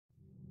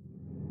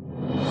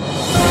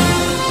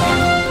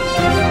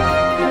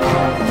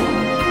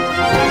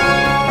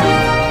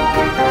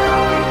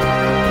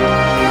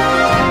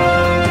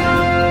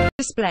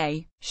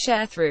display.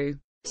 Sharethrough.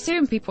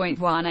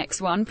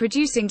 Soompi.1x1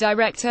 Producing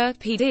Director,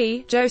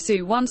 PD,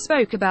 Soo Won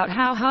spoke about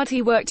how hard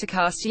he worked to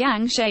cast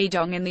Yang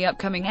Jong in the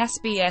upcoming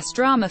SBS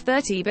drama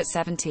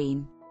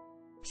 30but17.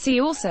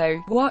 See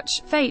also,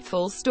 watch,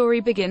 Fateful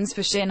Story begins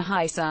for Shin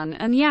Hae-sun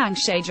and Yang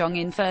Jong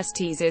in first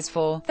teasers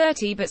for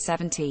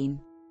 30but17.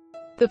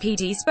 The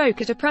PD spoke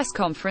at a press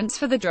conference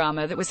for the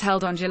drama that was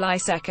held on July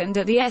 2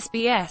 at the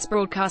SBS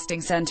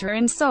Broadcasting Centre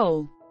in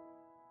Seoul.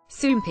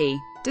 Soompi.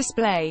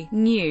 Display.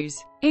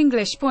 News.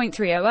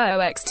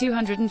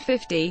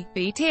 English.300x250,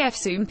 BTF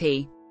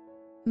Soompi.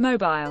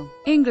 Mobile.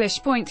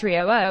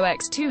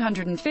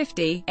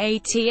 English.300x250,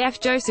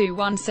 ATF. Soo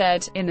Won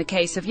said, "In the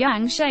case of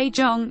Yang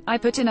Jong, I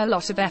put in a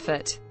lot of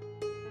effort.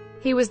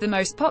 He was the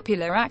most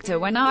popular actor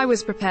when I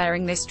was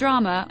preparing this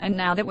drama, and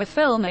now that we're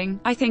filming,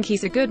 I think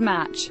he's a good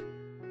match.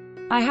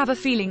 I have a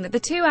feeling that the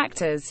two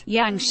actors,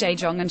 Yang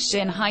Jong and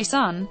Shin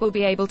Hae-sun, will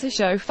be able to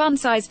show fun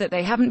sides that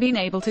they haven't been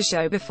able to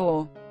show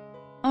before."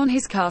 On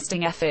his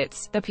casting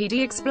efforts, the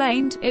PD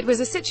explained, "It was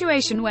a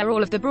situation where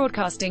all of the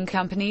broadcasting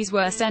companies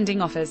were sending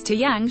offers to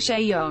Yang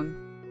Jong.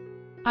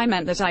 I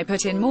meant that I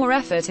put in more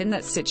effort in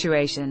that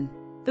situation.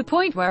 The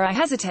point where I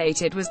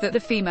hesitated was that the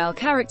female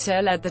character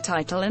led the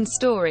title and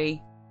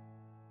story.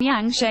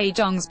 Yang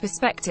Jong's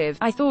perspective,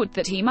 I thought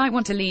that he might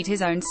want to lead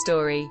his own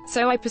story,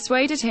 so I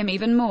persuaded him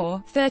even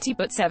more."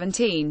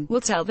 30but17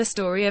 will tell the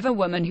story of a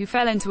woman who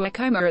fell into a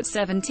coma at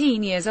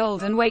 17 years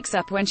old and wakes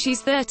up when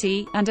she's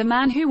 30, and a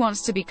man who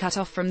wants to be cut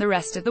off from the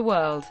rest of the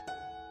world.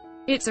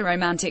 It's a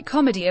romantic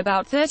comedy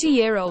about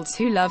 30-year-olds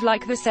who love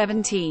like the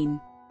 17.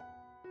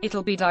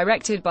 It'll be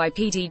directed by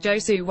PD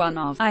Soo Won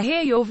of I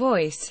Hear Your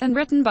Voice, and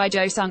written by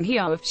Jo Sung-hee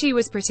of She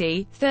Was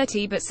Pretty.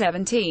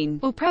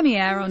 30but17 will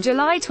premiere on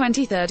July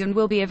 23 and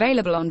will be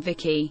available on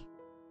Viki.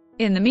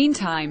 In the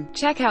meantime,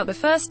 check out the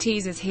first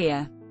teasers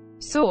here.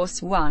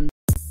 Source 1.